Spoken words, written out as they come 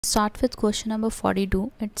Start with question number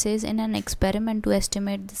 42. It says, in an experiment to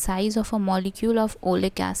estimate the size of a molecule of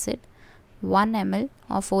oleic acid, 1 ml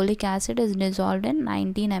of oleic acid is dissolved in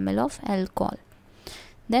 19 ml of alcohol.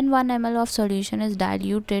 Then 1 ml of solution is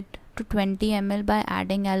diluted to 20 ml by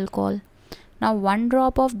adding alcohol. Now 1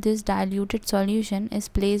 drop of this diluted solution is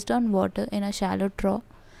placed on water in a shallow trough.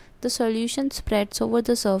 The solution spreads over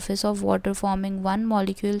the surface of water, forming one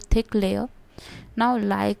molecule thick layer. Now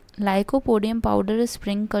lycopodium powder is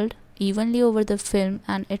sprinkled evenly over the film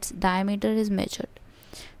and its diameter is measured.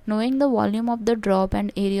 Knowing the volume of the drop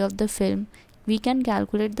and area of the film, we can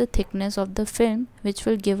calculate the thickness of the film, which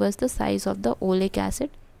will give us the size of the oleic acid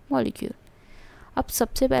molecule. अब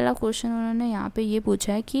सबसे पहला question उन्होंने यहाँ पे ये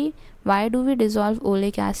पूछा है कि why do we dissolve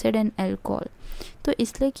oleic acid and alcohol. तो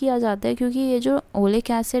इसलिए किया जाता है क्योंकि ये जो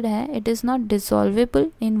ओलिक एसिड है it is not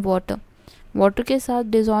डिज़ोल्वेबल in water. Water के साथ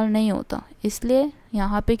डिज़ोल्व नहीं होता, इसलिए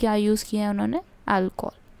यहाँ पे क्या यूज़ किया है उन्होंने,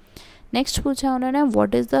 अल्कोहल. नेक्स्ट पूछा उन्होंने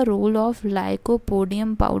what is the role of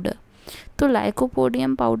lycopodium powder. तो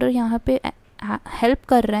लाइकोपोडियम पाउडर यहाँ पे हेल्प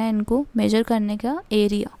कर रहा है इनको मेजर करने का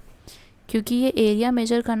एरिया, क्योंकि ये एरिया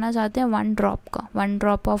मेजर करना चाहते हैं 1 ड्रॉप का, 1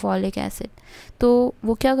 ड्रॉप ऑफ ओलिक एसिड. तो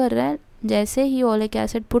वो क्या कर रहा है, जैसे ही ओलिक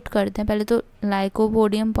एसिड पुट करते हैं, पहले तो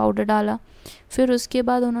लाइकोपोडियम पाउडर डाला, फिर उसके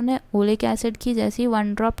बाद उन्होंने ओलिक एसिड की जैसे ही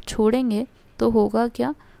 1 ड्रॉप छोड़ेंगे तो होगा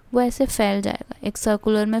क्या, वो ऐसे फैल जाएगा, एक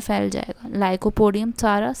सर्कुलर में फैल जाएगा, लाइकोपोडियम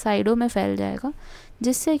सारा साइडों में फैल जाएगा,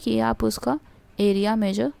 जिससे कि आप उसका एरिया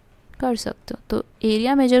मेजर कर सकते हो. तो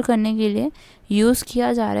एरिया मेजर करने के लिए यूज़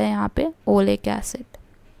किया जा रहा है यहाँ पे ओलिक एसिड.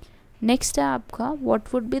 नेक्स्ट है आपका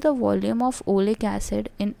what would be the volume of oleic acid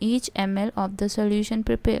in each ml of the solution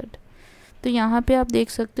prepared. तो यहाँ पे आप देख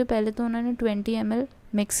सकते हो पहले तो उन्होंने 20 ml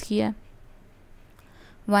मिक्स किया है,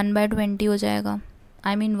 1/20 हो जाएगा.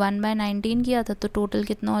 I mean 1/19 किया था तो टोटल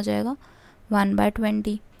कितना हो जाएगा,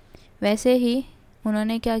 1/20. वैसे ही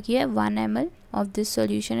उन्होंने क्या किया, 1 ml of this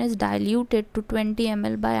solution is diluted to 20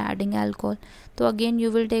 ml by adding alcohol. तो अगेन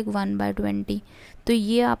यू विल टेक 1/20. तो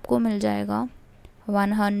ये आपको मिल जाएगा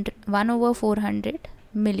 1/400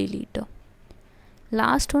 मिलीलीटर.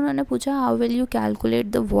 लास्ट उन्होंने पूछा how will you calculate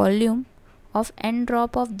the volume of n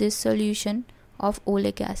drop of this solution of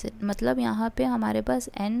oleic acid. मतलब यहाँ पे हमारे पास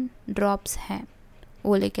n ड्रॉप्स हैं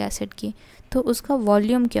ओलिक एसिड की, तो उसका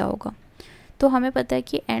वॉल्यूम क्या होगा. तो हमें पता है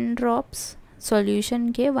कि n ड्रॉप्स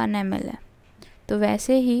सॉल्यूशन के 1 ml है, तो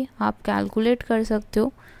वैसे ही आप कैलकुलेट कर सकते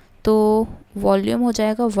हो. तो वॉल्यूम हो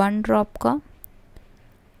जाएगा 1 ड्रॉप का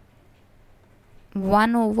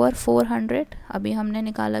 1/400. अभी हमने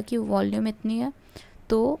निकाला कि वॉल्यूम इतनी है,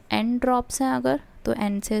 तो n ड्रॉप्स हैं अगर, तो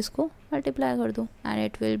n से इसको मल्टीप्लाई कर दो and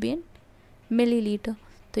it will be in millilitre.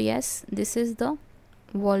 तो yes, this is the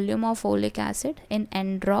volume of oleic acid in n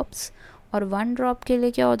drops. और 1 ड्रॉप के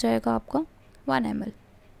लिए क्या हो जाएगा आपका, 1 ml.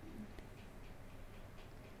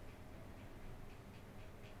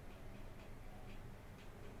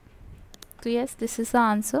 So yes, this is the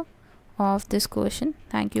answer of this question.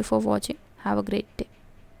 Thank you for watching. Have a great day.